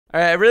All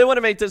right, I really want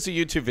to make this a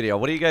YouTube video.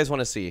 What do you guys want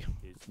to see?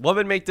 What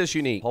would make this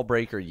unique?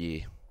 Hullbreaker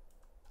Yi.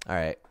 All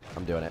right,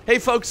 I'm doing it. Hey,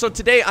 folks, so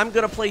today I'm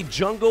going to play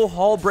Jungle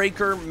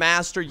Hullbreaker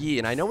Master Yi.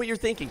 And I know what you're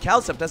thinking.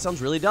 Cowsep, that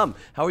sounds really dumb.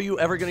 How are you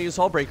ever going to use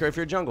Hullbreaker if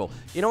you're jungle?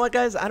 You know what,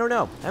 guys? I don't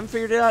know. I haven't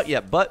figured it out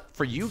yet. But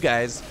for you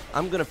guys,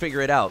 I'm going to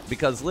figure it out.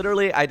 Because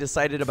literally, I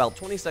decided about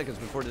 20 seconds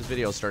before this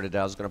video started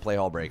that I was going to play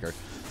Hullbreaker.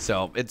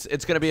 So it's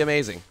going to be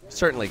amazing.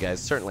 Certainly,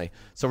 guys. Certainly.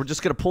 So we're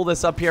just going to pull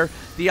this up here.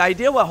 The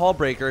idea with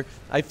Hullbreaker,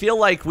 I feel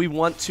like we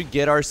want to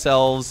get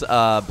ourselves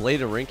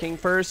Blade and Rinking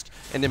first.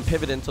 And then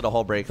pivot into the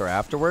Hullbreaker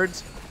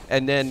afterwards.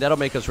 And then that'll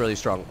make us really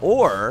strong.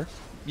 Or,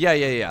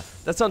 yeah.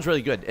 That sounds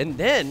really good. And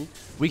then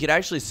we could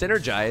actually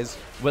synergize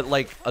with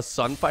like a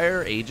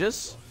Sunfire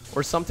Aegis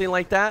or something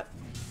like that.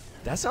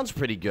 That sounds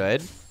pretty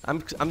good. I'm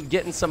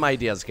getting some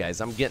ideas,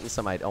 guys. I'm getting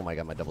some ideas. Oh my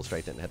god, my double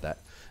strike didn't hit that.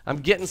 I'm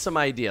getting some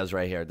ideas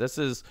right here. This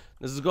is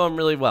going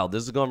really well.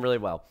 This is going really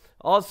well.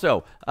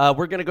 Also,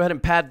 we're gonna go ahead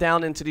and pad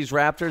down into these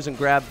raptors and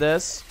grab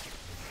this.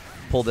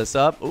 Pull this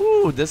up.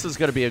 Ooh, this is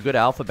gonna be a good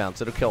alpha bounce.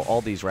 It'll kill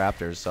all these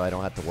raptors, so I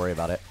don't have to worry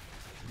about it.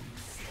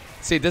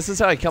 See, this is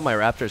how I kill my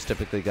raptors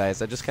typically,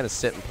 guys. I just kind of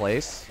sit in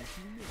place.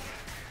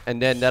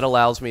 And then that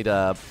allows me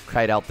to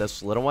kite out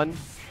this little one.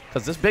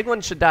 Because this big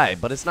one should die,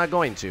 but it's not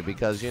going to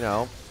because, you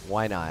know,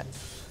 why not?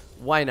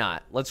 Why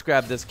not? Let's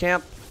grab this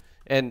camp.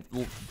 And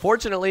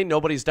fortunately,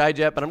 nobody's died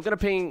yet, but I'm going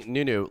to ping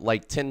Nunu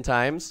like 10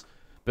 times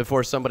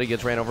before somebody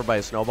gets ran over by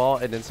a snowball.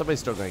 And then somebody's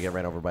still going to get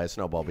ran over by a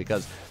snowball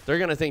because they're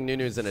going to think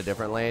Nunu's in a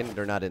different lane.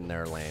 They're not in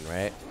their lane,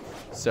 right?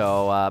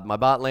 So, my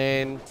bot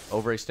lane,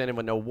 overextended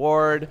with no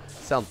ward.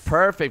 Sounds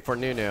perfect for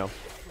Nunu.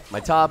 My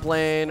top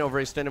lane,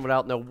 overextended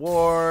without no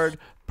ward.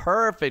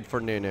 Perfect for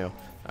Nunu.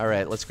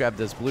 Alright, let's grab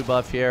this blue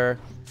buff here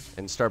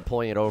and start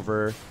pulling it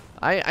over.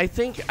 I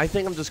think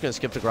I'm just going to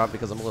skip the Gromp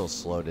because I'm a little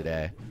slow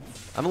today.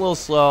 I'm a little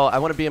slow. I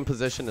want to be in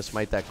position to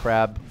smite that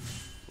crab.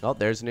 Oh,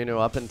 there's Nunu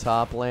up in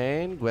top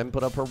lane. Gwen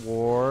put up her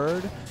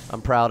ward.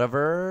 I'm proud of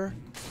her.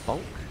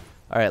 Bonk.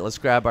 Alright, let's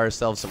grab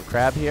ourselves some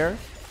crab here.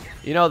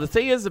 You know, the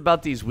thing is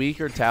about these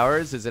weaker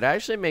towers is it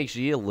actually makes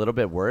Yi a little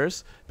bit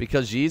worse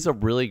because Yi's a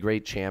really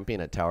great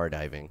champion at tower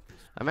diving.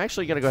 I'm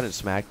actually going to go ahead and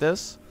smack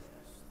this.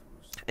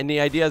 And the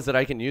idea is that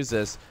I can use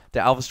this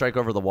to alpha strike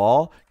over the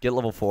wall, get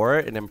level 4,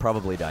 and then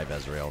probably dive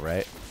Ezreal,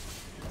 right?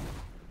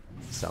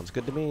 Sounds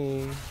good to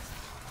me.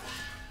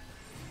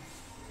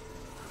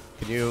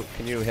 Can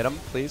you hit him,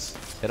 please?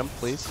 Hit him,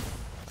 please.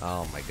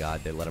 Oh my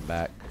god, they let him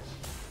back.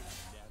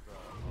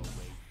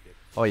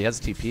 Oh, he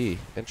has TP.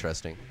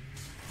 Interesting.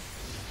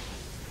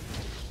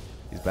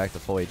 He's back to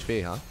full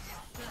HP, huh?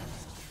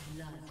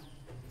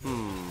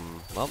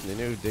 Well,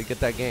 Nunu did get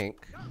that gank.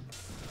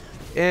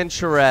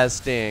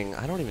 Interesting.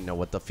 I don't even know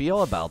what to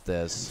feel about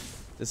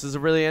this. This is a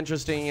really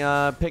interesting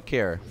pick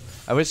here.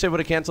 I wish they would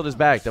have canceled his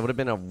back. That would have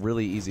been a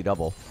really easy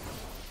double.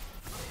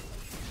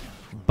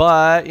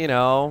 But, you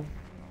know,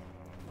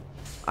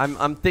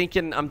 I'm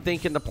thinking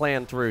to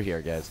plan through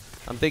here, guys.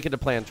 I'm thinking to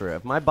plan through.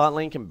 If my bot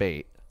lane can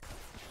bait,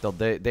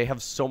 they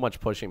have so much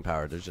pushing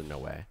power. There's just no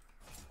way.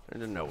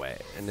 There's no way.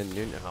 And then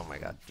Nunu, oh my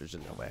god, there's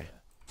just no way.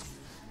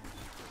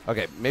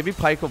 Okay, maybe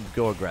Pyke will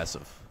go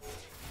aggressive.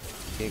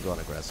 He ain't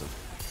going aggressive.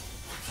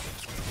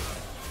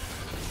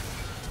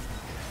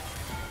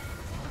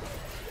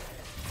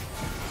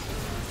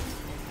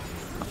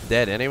 I'm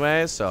dead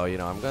anyway, so, you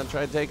know, I'm going to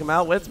try to take him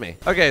out with me.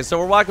 Okay, so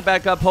we're walking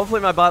back up.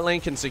 Hopefully my bot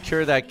lane can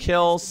secure that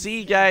kill.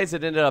 See, guys,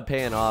 it ended up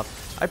paying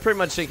off. I pretty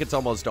much think it's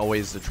almost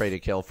always the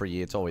traded kill for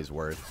Yi. It's always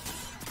worth.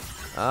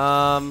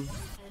 Well,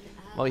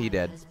 he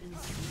did.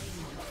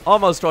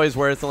 Almost always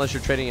worth unless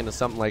you're trading into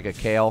something like a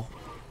Kale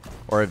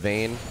or a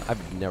Vayne.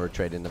 I've never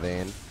traded into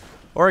Vayne.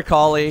 Or a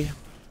Kali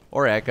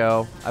or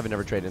Echo. I've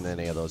never traded into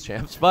any of those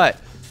champs. But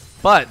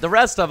the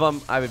rest of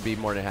them I would be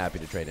more than happy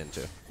to trade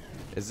into.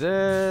 Is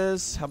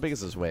this... How big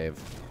is this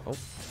wave? Oh.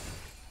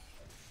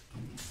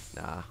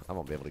 Nah, I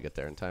won't be able to get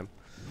there in time.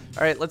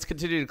 Alright, let's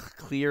continue to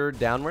clear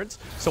downwards.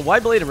 So why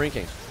Blade and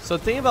Rinking? So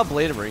the thing about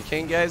Blade and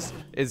Rinking, guys,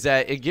 is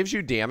that it gives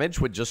you damage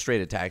with just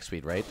straight attack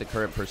speed, right? The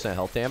current %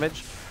 health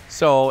damage.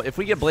 So if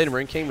we get Blade and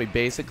Rinking, we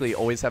basically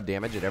always have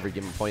damage at every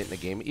given point in the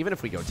game, even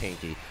if we go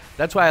tanky.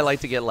 That's why I like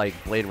to get like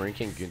Blade and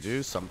Rinking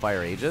Gunju,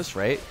 Sunfire Aegis,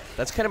 right?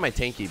 That's kind of my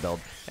tanky build.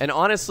 And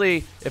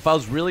honestly, if I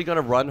was really going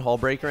to run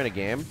Hullbreaker in a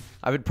game,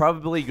 I would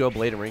probably go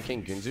Blade and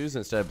Rinking Gunzus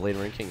instead of Blade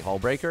and Rinking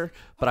Hullbreaker.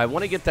 But I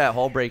want to get that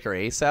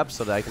Hullbreaker ASAP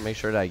so that I can make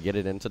sure that I get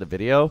it into the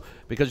video.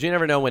 Because you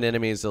never know when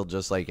enemies will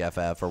just like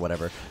FF or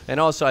whatever. And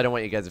also, I don't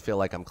want you guys to feel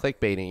like I'm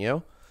clickbaiting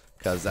you.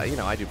 Because, you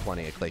know, I do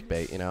plenty of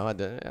clickbait, you know.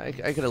 I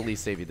could at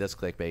least save you this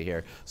clickbait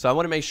here. So I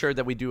want to make sure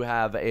that we do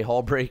have a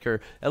Hullbreaker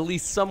at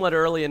least somewhat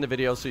early in the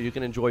video so you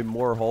can enjoy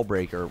more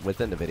Hullbreaker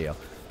within the video.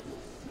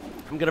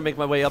 I'm going to make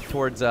my way up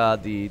towards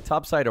the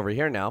top side over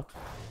here now.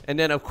 And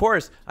then, of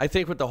course, I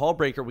think with the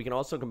Hullbreaker, we can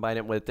also combine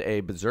it with a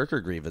Berserker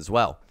Greave as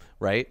well,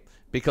 right?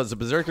 Because the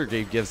Berserker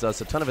Greave gives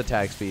us a ton of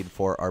attack speed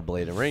for our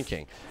Blade and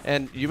Rinking.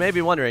 And you may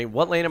be wondering,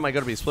 what lane am I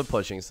going to be split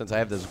pushing since I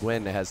have this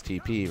Gwen that has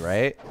TP,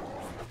 right?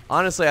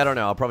 Honestly, I don't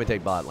know. I'll probably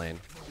take bot lane.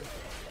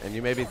 And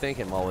you may be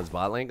thinking, well, is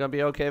bot lane going to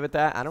be okay with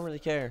that? I don't really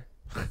care.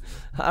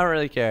 I don't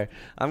really care.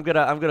 I'm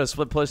gonna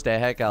split push the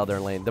heck out of their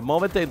lane. The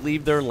moment they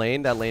leave their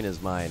lane, that lane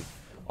is mine.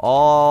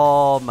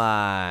 All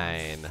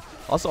mine.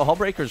 Also,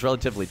 Hullbreaker is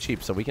relatively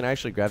cheap, so we can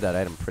actually grab that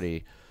item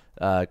pretty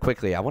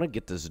quickly. I want to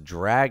get this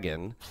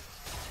dragon.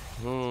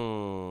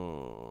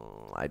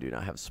 I do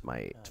not have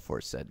smite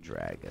for said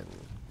dragon.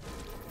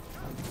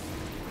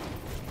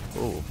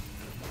 Ooh.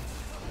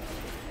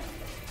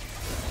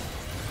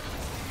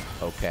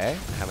 Okay,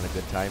 having a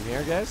good time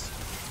here, guys.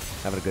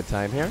 Having a good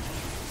time here.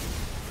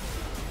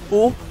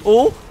 Oh,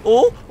 oh,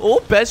 oh, oh,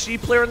 best G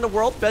player in the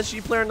world, best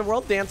G player in the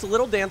world. Dance a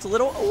little, dance a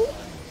little. Oh.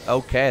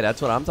 Okay,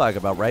 that's what I'm talking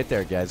about right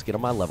there, guys. Get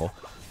on my level.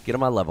 Get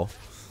on my level.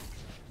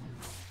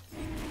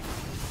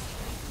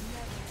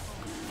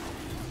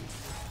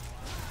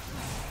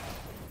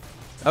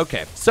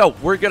 Okay, so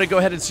we're going to go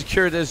ahead and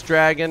secure this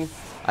dragon.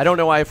 I don't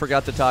know why I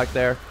forgot to talk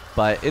there,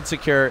 but it's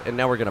secure, and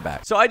now we're going to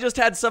back. So I just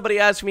had somebody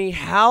ask me,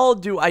 how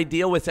do I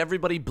deal with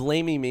everybody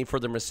blaming me for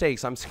their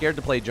mistakes? I'm scared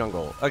to play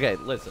jungle. Okay,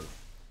 listen.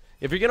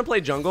 If you're going to play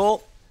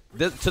jungle,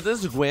 to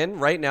this Gwyn,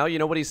 right now, you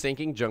know what he's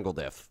thinking? Jungle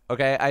diff.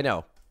 Okay, I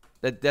know.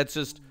 That's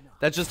just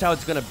how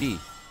it's going to be.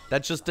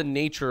 That's just the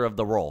nature of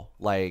the role.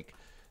 Like,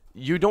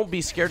 you don't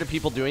be scared of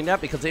people doing that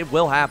because it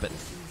will happen.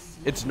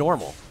 It's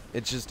normal.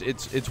 It's just,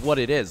 it's what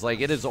it is. Like,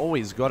 it is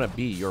always going to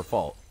be your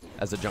fault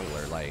as a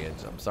jungler. Like,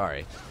 I'm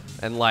sorry.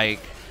 And, like,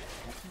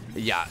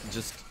 yeah,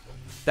 just,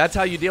 that's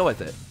how you deal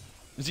with it.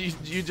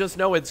 You just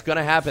know it's going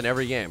to happen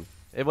every game.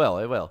 It will,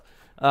 it will.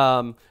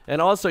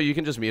 And also, you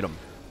can just mute him,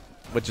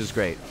 which is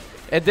great.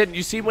 And then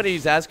you see when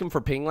he's asking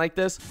for ping like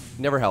this,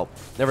 never help.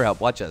 Never help.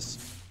 Watch this.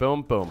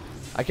 Boom, boom.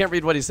 I can't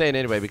read what he's saying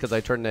anyway because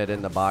I turned it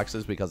into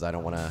boxes because I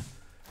don't want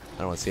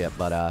to see it.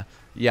 But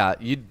yeah,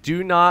 you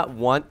do not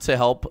want to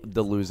help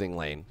the losing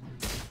lane.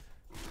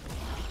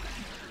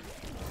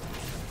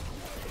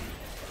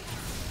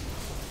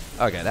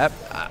 Okay,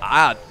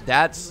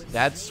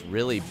 that's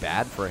really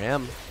bad for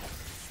him.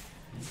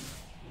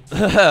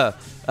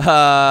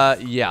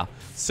 Yeah.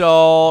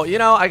 So, you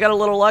know, I got a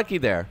little lucky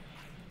there.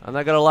 I'm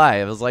not going to lie.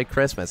 It was like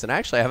Christmas. And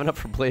actually, I have enough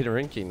for Blade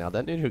of King now.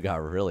 That dude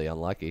got really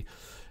unlucky.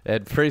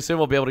 And pretty soon,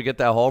 we'll be able to get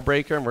that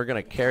Hullbreaker, and we're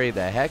going to carry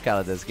the heck out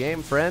of this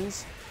game,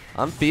 friends.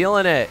 I'm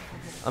feeling it.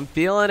 I'm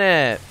feeling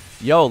it.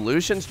 Yo,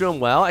 Lucian's doing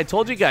well. I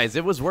told you guys,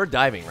 it was worth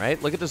diving, right?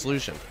 Look at this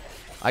Lucian.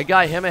 I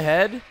got him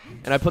ahead,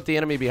 and I put the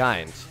enemy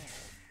behind.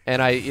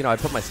 And I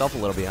put myself a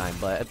little behind.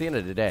 But at the end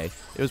of the day,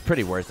 it was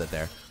pretty worth it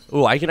there.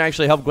 Ooh, I can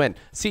actually help Gwyn.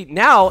 See,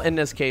 now, in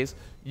this case,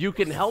 you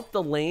can help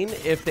the lane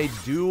if they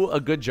do a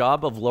good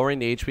job of lowering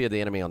the HP of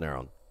the enemy on their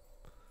own.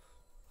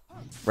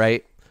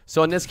 Right?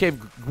 So in this case,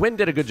 Gwyn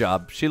did a good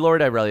job. She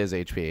lowered Irelia's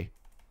HP.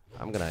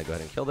 I'm going to go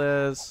ahead and kill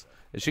this.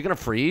 Is she going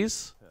to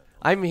freeze?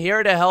 I'm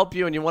here to help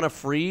you and you want to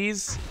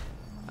freeze?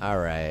 All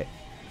right.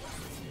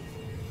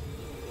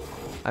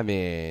 I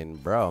mean,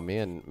 bro, me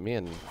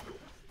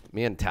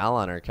and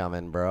Talon are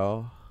coming,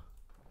 bro.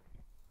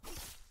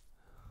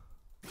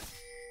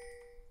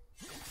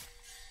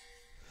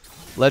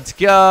 Let's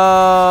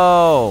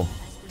go.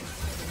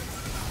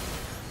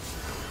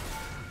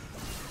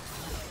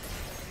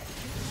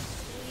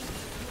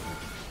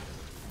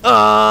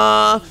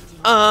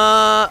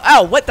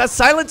 Ow, what? That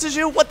silences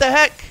you? What the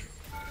heck?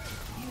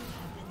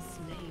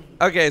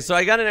 Okay, so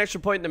I got an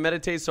extra point to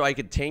meditate so I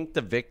could tank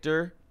the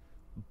Victor,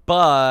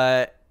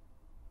 but,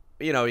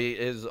 you know,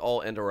 his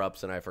ult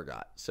interrupts and I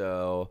forgot.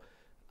 So,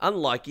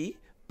 unlucky.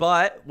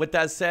 But with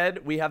that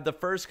said, we have the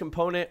first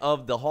component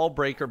of the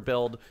Hullbreaker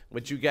build,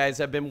 which you guys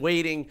have been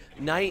waiting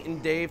night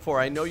and day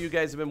for. I know you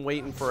guys have been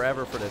waiting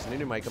forever for this.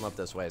 Nunu might come up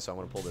this way, so I'm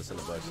going to pull this in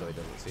the bush so he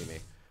doesn't see me.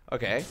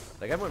 Okay,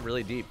 that guy went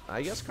really deep.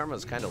 I guess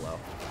Karma's kind of low.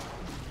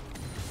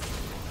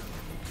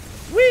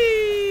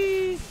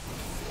 Whee!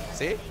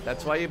 See?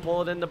 That's why you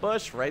pull it in the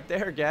bush right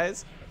there,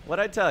 guys.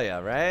 What'd I tell you,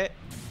 right?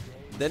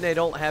 Then they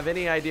don't have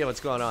any idea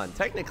what's going on.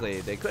 Technically,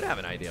 they could have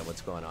an idea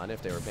what's going on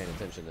if they were paying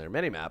attention to their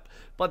minimap.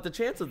 But the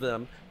chance of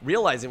them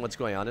realizing what's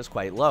going on is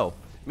quite low.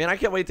 Man, I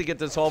can't wait to get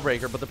this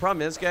Hullbreaker. But the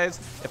problem is, guys,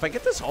 if I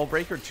get this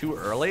Hullbreaker too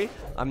early,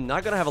 I'm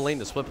not going to have a lane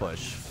to split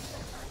push.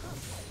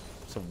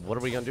 So what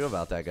are we going to do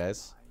about that,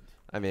 guys?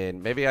 I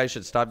mean, maybe I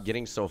should stop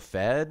getting so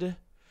fed.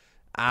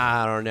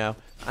 I don't know.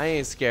 I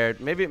ain't scared.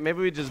 Maybe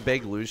we just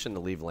beg Lucian to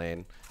leave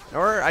lane.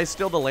 Or I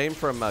steal the lane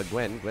from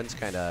Gwyn. Gwyn's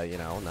kind of, you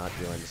know, not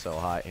doing so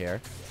hot here.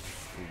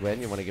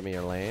 Gwyn, you want to give me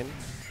your lane?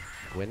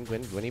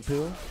 Gwynny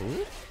Poo?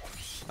 Ooh.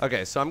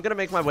 Okay, so I'm going to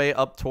make my way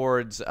up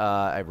towards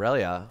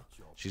Irelia.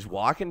 She's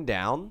walking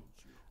down.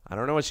 I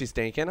don't know what she's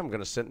thinking. I'm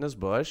going to sit in this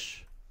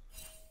bush.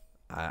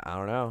 I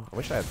don't know. I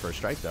wish I had first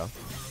strike, though.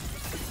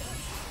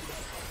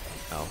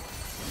 Oh.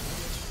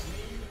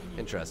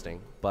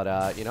 Interesting.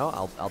 But, you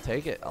know, I'll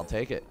take it. I'll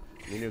take it.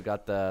 Nunu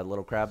got the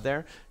little crab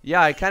there.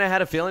 Yeah, I kind of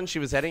had a feeling she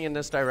was heading in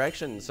this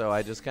direction, so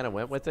I just kind of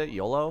went with it.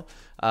 YOLO.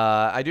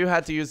 I do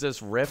have to use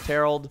this Rift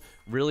Herald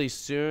really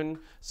soon,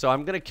 so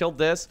I'm going to kill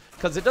this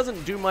because it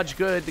doesn't do much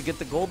good to get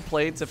the gold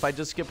plates if I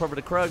just skip over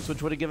to Krugs,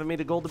 which would have given me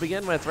the gold to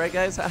begin with, right,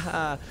 guys?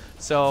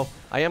 So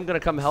I am going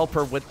to come help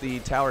her with the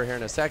tower here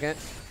in a second.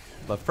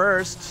 But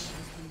first,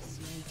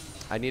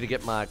 I need to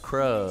get my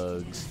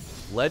Krugs.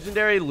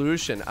 Legendary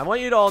Lucian. I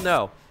want you to all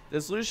know,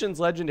 this Lucian's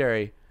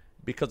legendary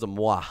because of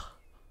moi.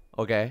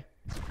 Okay?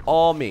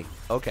 All me.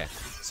 Okay.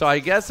 So I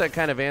guess that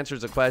kind of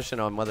answers the question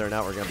on whether or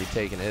not we're going to be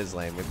taking his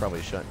lane. We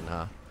probably shouldn't,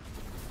 huh?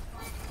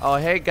 Oh,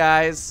 hey,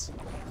 guys.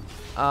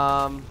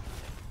 I'm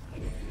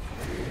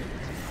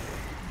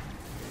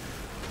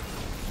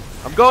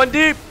going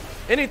deep.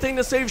 Anything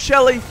to save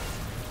Shelly.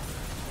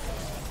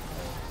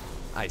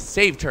 I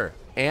saved her.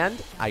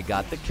 And I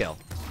got the kill.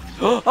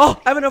 Oh,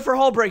 I have enough for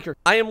HULLBREAKER.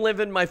 I am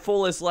living my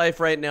fullest life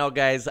right now,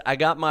 guys. I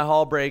got my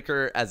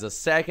HULLBREAKER as a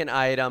second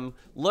item.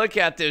 Look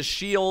at this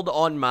shield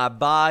on my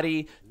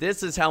body.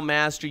 This is how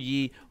Master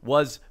Yi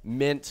was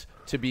meant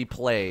to be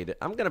played.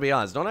 I'm gonna be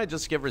honest. Don't I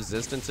just give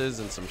resistances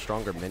and some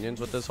stronger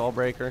minions with this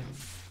HULLBREAKER?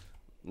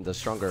 The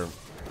stronger.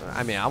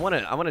 I mean, I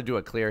wanna do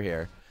a clear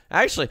here.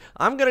 Actually,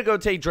 I'm gonna go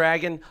take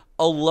Dragon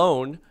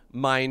alone,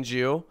 mind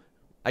you.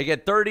 I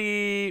get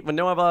 30 with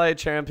no allied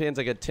champions.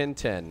 I get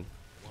 10-10.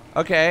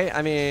 Okay,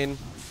 I mean,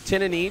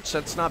 10 in each.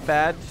 That's not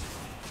bad.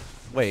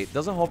 Wait,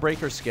 doesn't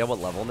HULLBREAKER scale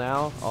what level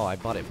now? Oh, I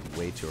bought it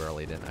way too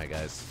early, didn't I,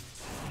 guys?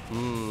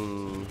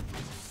 Oh,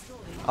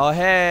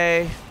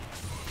 hey.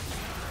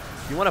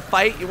 You want to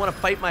fight? You want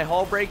to fight my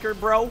HULLBREAKER,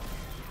 bro?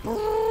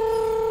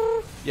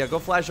 Yeah, go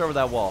flash over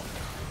that wall.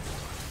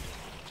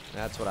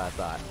 That's what I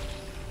thought.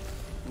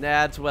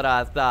 That's what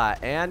I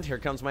thought. And here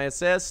comes my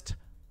assist.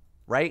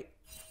 Right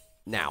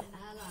now.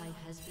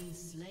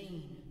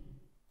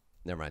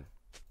 Never mind.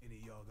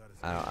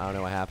 I don't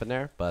know what happened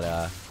there,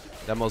 but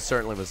that most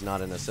certainly was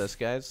not an assist,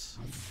 guys.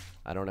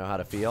 I don't know how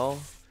to feel.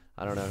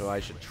 I don't know who I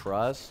should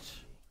trust.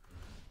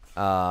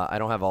 I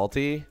don't have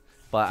ulti,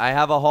 but I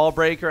have a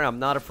HULLBREAKER, and I'm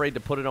not afraid to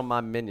put it on my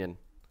minion.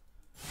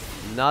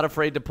 Not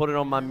afraid to put it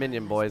on my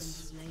minion,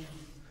 boys.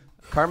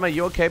 Karma,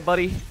 you okay,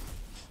 buddy?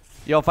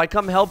 Yo, if I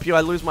come help you,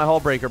 I lose my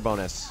HULLBREAKER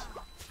bonus.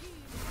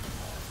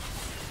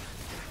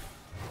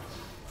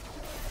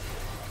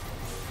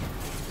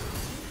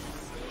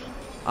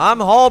 I'm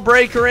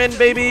HULLBREAKER in,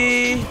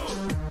 baby.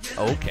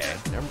 Okay,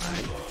 never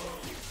mind.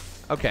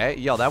 Okay,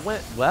 yo, that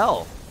went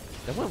well.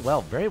 That went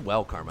well, very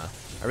well, Karma.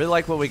 I really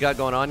like what we got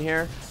going on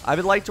here. I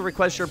would like to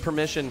request your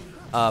permission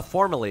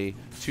formally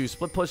to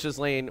split push this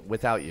lane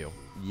without you.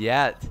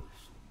 Yet,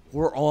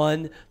 we're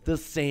on the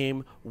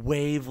same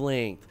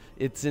wavelength.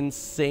 It's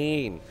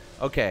insane.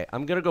 Okay,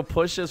 I'm gonna go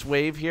push this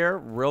wave here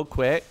real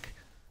quick.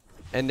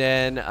 And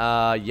then,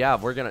 yeah,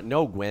 we're gonna,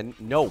 no, Gwen,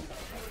 no.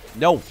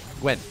 No,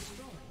 Gwen.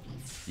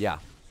 Yeah.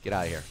 Get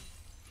out of here.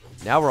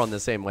 Now we're on the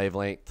same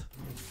wavelength.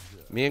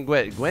 Me and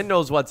Gwen. Gwen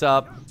knows what's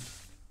up.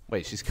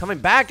 Wait, she's coming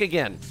back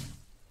again.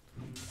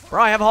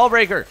 Bro, I have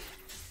HULLBREAKER.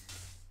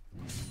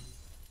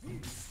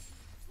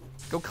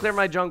 Go clear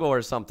my jungle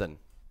or something.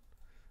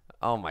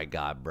 Oh my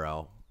god,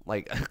 bro.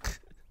 Like,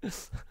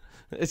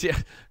 yeah,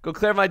 go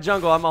clear my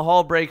jungle. I'm a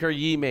HULLBREAKER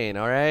Yi main,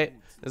 alright?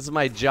 This is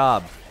my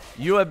job.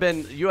 You have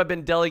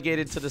been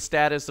delegated to the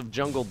status of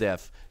jungle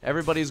diff.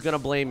 Everybody's gonna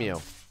blame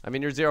you. I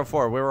mean, you're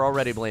 0-4. We were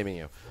already blaming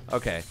you.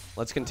 Okay,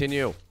 let's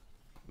continue.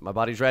 My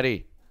body's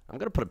ready. I'm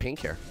going to put a pink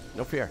here.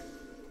 No fear.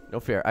 No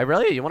fear.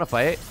 You want to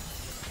fight?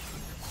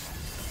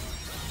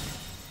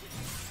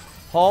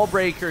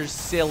 HULLBREAKER,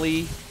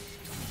 silly.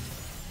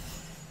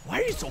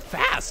 Why are you so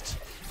fast?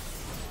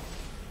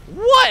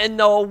 What in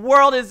the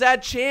world is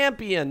that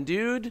champion,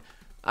 dude?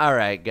 All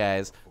right,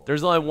 guys.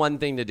 There's only one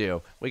thing to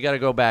do. We got to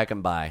go back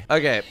and buy.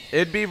 Okay,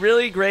 it'd be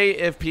really great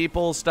if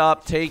people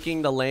stop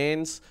taking the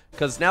lanes.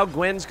 Because now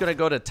Gwen's going to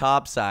go to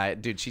top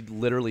side. Dude, she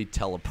literally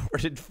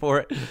teleported for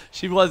it.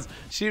 She was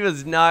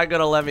not going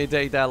to let me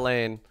take that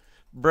lane.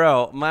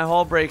 Bro, my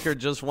HULLBREAKER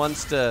just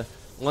wants to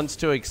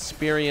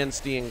experience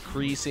the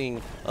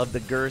increasing of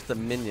the girth of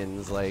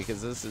minions. Like,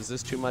 is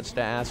this too much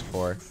to ask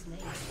for?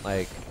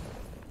 Like,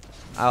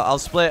 I'll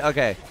split.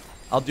 Okay,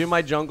 I'll do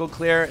my jungle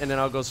clear, and then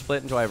I'll go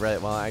split until I read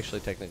it. Well,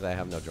 actually, technically, I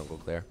have no jungle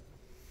clear.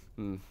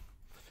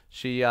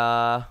 She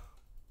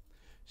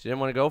didn't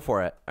want to go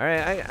for it. All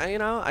right, you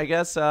know, I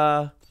guess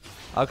I'll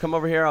come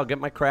over here. I'll get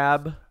my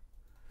crab.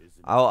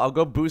 I'll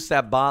go boost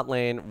that bot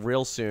lane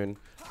real soon.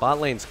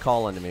 Bot lane's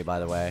calling to me, by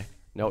the way.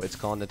 No, it's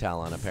calling to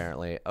Talon,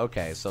 apparently.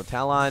 Okay, so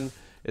Talon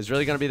is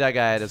really going to be that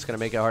guy that's going to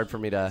make it hard for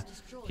me to...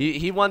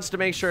 He wants to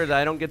make sure that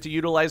I don't get to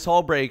utilize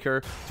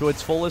HULLBREAKER to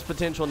its fullest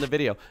potential in the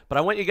video. But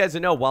I want you guys to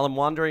know, while I'm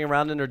wandering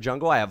around in their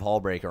jungle, I have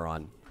HULLBREAKER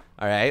on.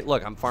 All right,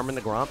 look, I'm farming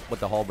the Gromp with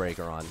the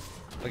HULLBREAKER on.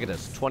 Look at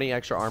this, 20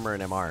 extra armor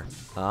and MR.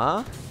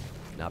 Huh?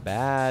 Not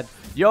bad.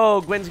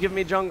 Yo, Gwen's giving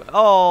me jungle.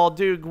 Oh,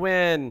 dude,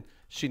 Gwen.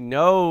 She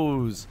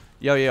knows.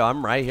 Yo,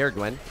 I'm right here,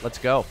 Gwen. Let's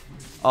go.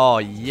 Oh,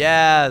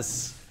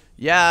 yes.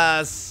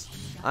 Yes.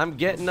 I'm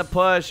getting the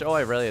push. Oh,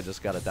 I really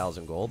just got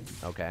 1,000 gold.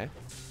 Okay.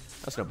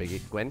 That's no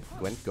biggie. Gwen,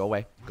 go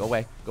away. Go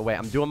away. Go away.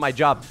 I'm doing my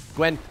job.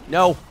 Gwen,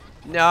 no.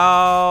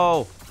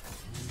 No.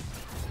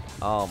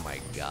 Oh, my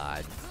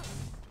God.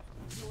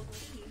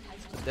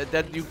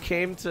 That you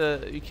came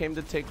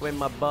to take away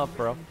my buff,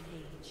 bro.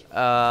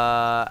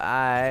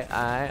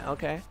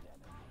 Okay.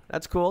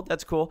 That's cool.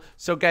 That's cool.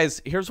 So,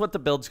 guys, here's what the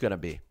build's gonna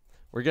be.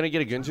 We're gonna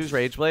get a Gunzu's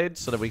Rage Blade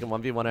so that we can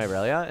 1v1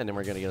 Irelia, and then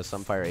we're gonna get a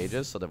Sunfire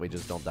Aegis so that we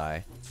just don't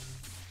die.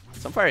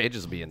 Sunfire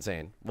Ages will be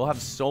insane. We'll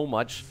have so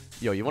much.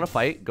 Yo, you want to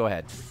fight? Go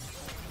ahead.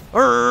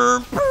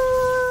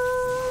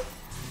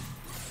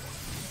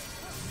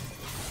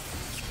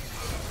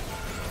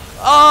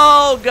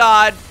 Oh,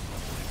 God.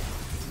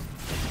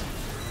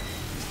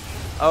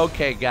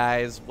 Okay,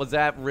 guys. Was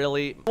that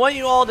really... I want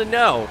you all to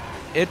know,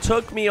 it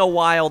took me a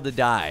while to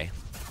die.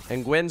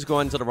 And Gwen's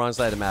going to the wrong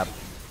side of the map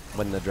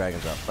when the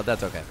dragon's up. But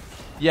that's okay.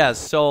 Yes,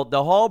 so the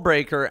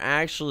Hullbreaker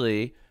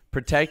actually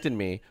protected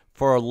me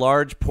for a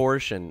large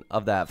portion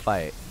of that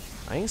fight.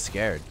 I ain't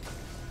scared.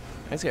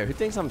 I ain't scared. Who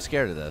thinks I'm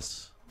scared of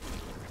this?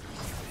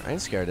 I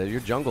ain't scared of it.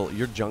 Your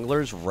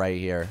jungler's right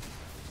here.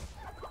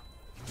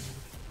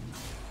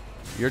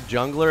 Your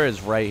jungler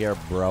is right here,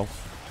 bro.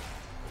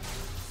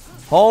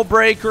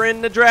 Hullbreaker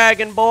in the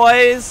dragon,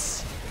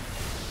 boys.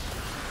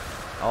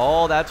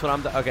 Oh, that's what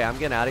I'm... Okay, I'm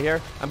getting out of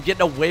here. I'm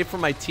getting away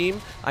from my team.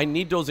 I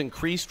need those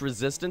increased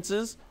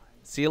resistances.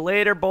 See you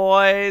later,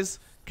 boys.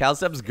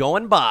 Cowsep's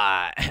going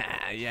by.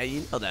 Yeah,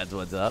 you know that's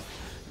what's up.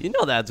 You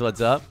know that's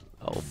what's up.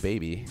 Oh,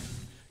 baby.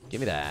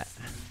 Give me that.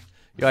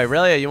 Yo,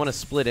 Irelia, you want to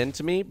split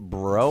into me?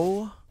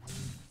 Bro?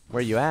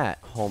 Where you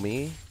at,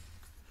 homie?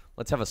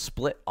 Let's have a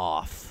split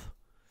off.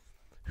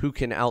 Who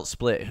can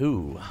outsplit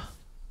who?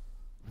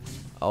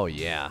 Oh,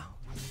 yeah.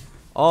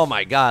 Oh,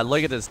 my God.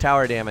 Look at this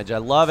tower damage. I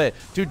love it.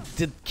 Dude,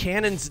 the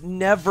cannons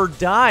never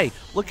die.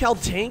 Look how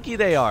tanky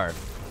they are.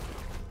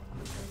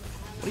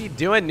 What are you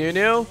doing,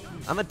 Nunu?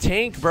 I'm a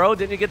tank, bro.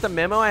 Didn't you get the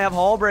memo? I have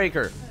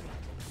Hullbreaker.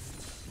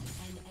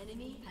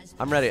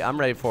 I'm ready. I'm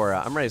ready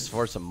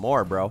for some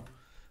more, bro.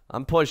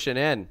 I'm pushing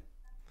in.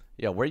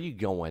 Yo, where you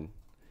going?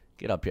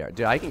 Get up here.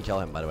 Dude, I can kill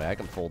him, by the way. I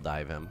can full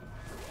dive him.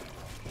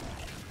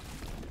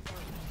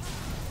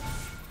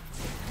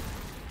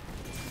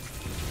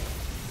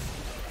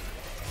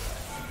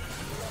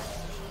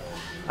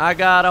 I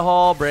got a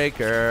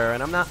Hullbreaker,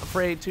 and I'm not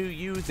afraid to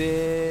use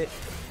it.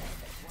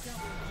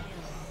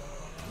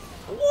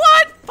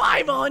 What?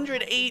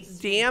 508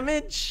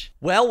 damage?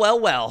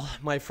 Well,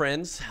 my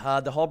friends.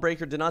 The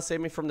Hullbreaker did not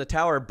save me from the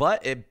tower,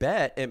 but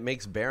it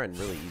makes Baron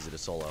really easy to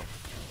solo.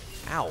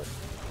 Ow.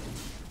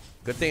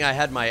 Good thing I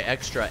had my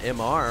extra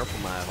MR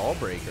for my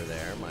Hullbreaker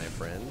there, my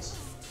friends.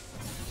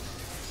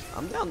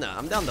 I'm down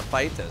to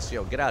fight this.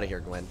 Yo, get out of here,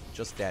 Gwen.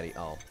 Just daddy.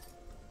 Oh.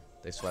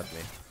 They swept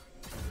me.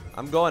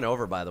 I'm going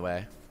over, by the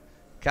way.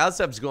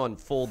 Cowsep's going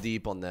full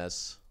deep on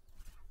this.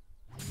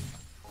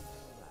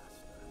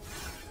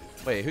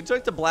 Wait, who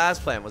took the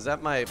blast plant? Was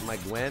that my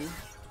Gwen?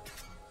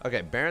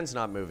 Okay, Baron's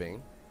not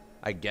moving.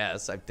 I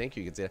guess. I think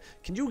you can see it.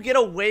 Can you get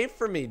away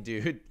from me,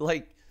 dude?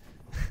 Like,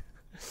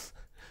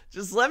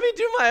 just let me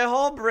do my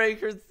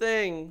Hullbreaker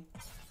thing.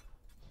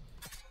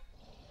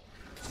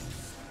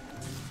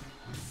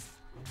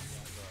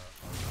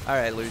 All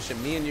right,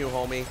 Lucian, me and you,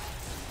 homie.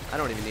 I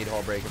don't even need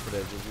Hullbreaker for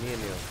this. Just me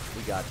and you.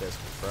 We got this,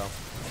 bro.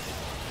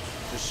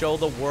 To show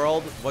the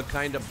world what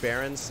kind of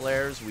Baron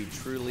Slayers we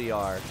truly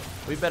are.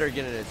 We better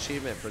get an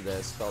achievement for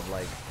this called,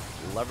 like,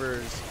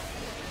 Lovers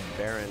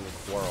Baron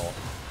Quarrel.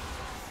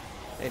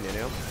 Hey,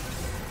 Nunu.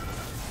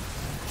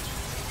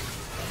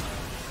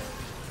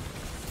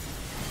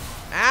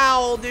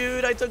 Ow,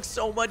 dude, I took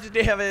so much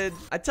damage.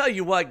 I tell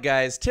you what,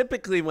 guys,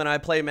 typically when I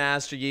play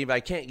Master Yi, I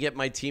can't get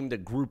my team to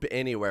group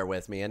anywhere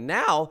with me. And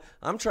now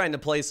I'm trying to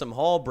play some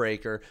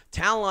Hullbreaker.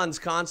 Talon's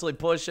constantly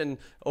pushing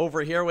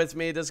over here with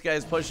me. This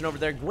guy's pushing over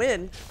there.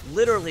 Gwen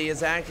literally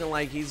is acting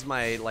like he's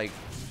my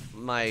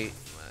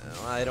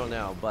I don't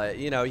know, but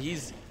you know,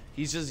 he's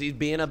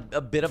being a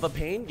bit of a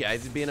pain,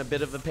 guys. He's being a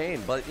bit of a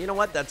pain, but you know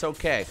what? That's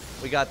okay.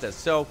 We got this.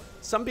 So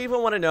some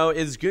people want to know,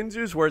 is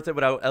Gunzu's worth it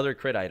without other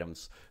crit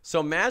items?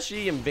 So Master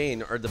Yi and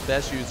Vayne are the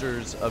best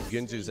users of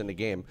Gunzu's in the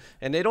game,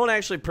 and they don't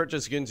actually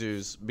purchase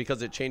Gunzu's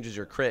because it changes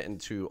your crit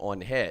into on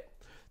hit.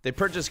 They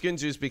purchase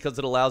Gunzu's because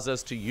it allows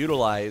us to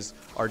utilize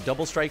our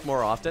double strike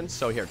more often.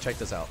 So here, check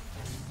this out.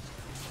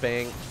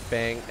 Bang,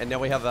 bang, and now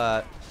we have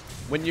a...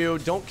 When you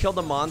don't kill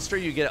the monster,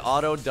 you get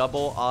auto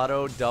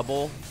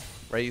double,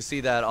 right? You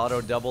see that auto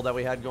double that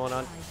we had going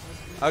on?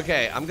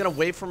 Okay, I'm gonna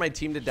wait for my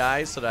team to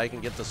die so that I can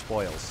get the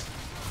spoils.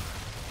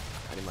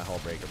 I need my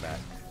Hullbreaker back.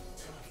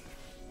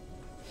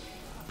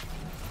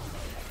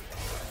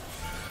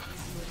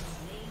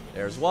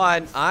 There's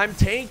one. I'm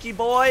tanky,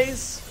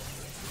 boys.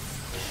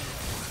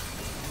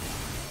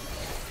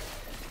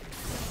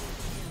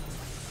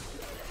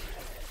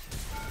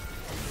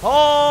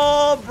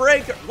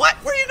 Hullbreaker. What?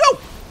 Where you go?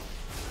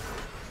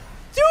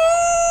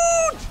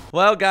 Dude!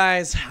 Well,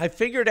 guys, I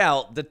figured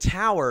out the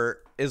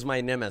tower is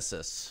my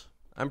nemesis.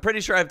 I'm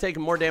pretty sure I've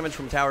taken more damage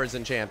from towers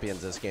than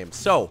champions this game.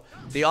 So,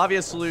 the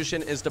obvious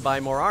solution is to buy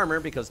more armor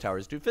because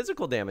towers do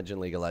physical damage in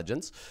League of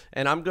Legends.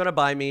 And I'm going to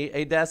buy me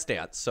a Death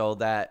Dance so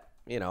that,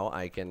 you know,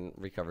 I can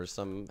recover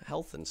some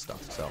health and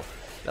stuff. So,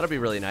 that'll be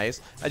really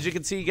nice. As you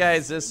can see,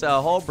 guys, this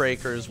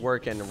Hullbreaker is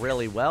working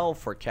really well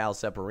for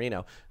Cowsep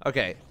Arena.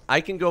 Okay,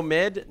 I can go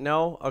mid?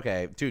 No?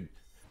 Okay, dude.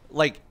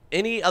 Like,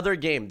 any other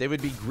game, they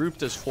would be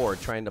grouped as 4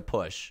 trying to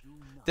push.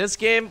 This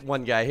game,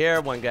 one guy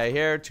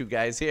here, 2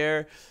 guys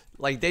here.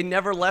 Like, they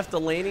never left the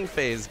laning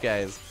phase,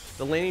 guys.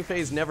 The laning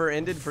phase never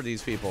ended for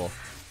these people.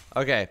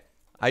 Okay,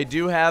 I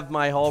do have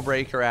my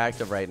HULLBREAKER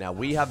active right now.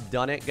 We have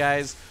done it,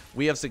 guys.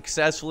 We have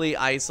successfully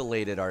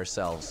isolated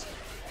ourselves.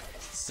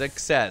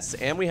 Success.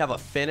 And we have a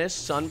finished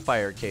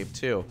Sunfire Cape,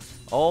 too.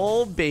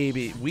 Oh,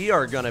 baby. We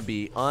are going to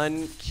be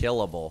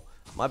unkillable.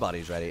 My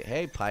body's ready.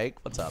 Hey, Pike.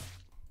 What's up?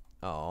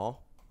 Oh.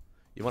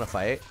 You want to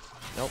fight?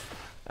 Nope.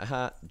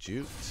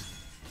 Juked.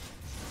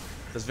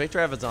 Does Victor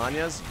have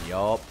Azanias?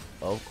 Yup.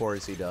 Of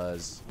course he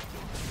does.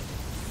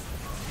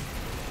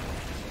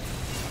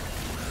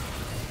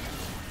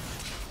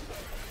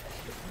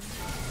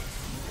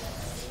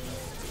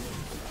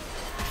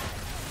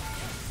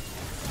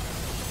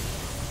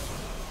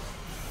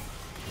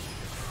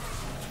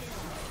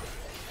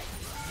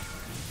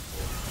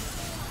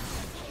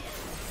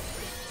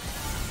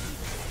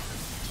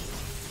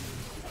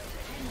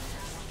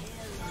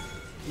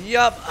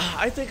 Yup,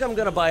 I think I'm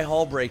gonna buy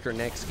HULLBREAKER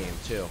next game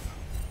too.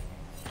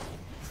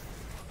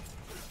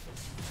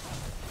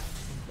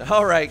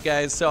 Alright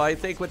guys, so I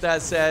think with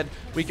that said,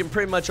 we can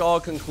pretty much all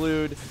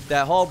conclude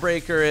that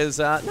HULLBREAKER is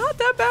not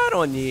that bad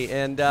on Yi.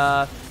 And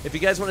if you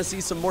guys want to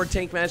see some more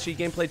Tank Mash Yi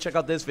gameplay, check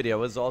out this video.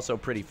 It was also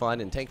pretty fun,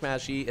 and Tank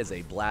Mash Yi is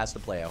a blast to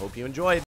play. I hope you enjoyed.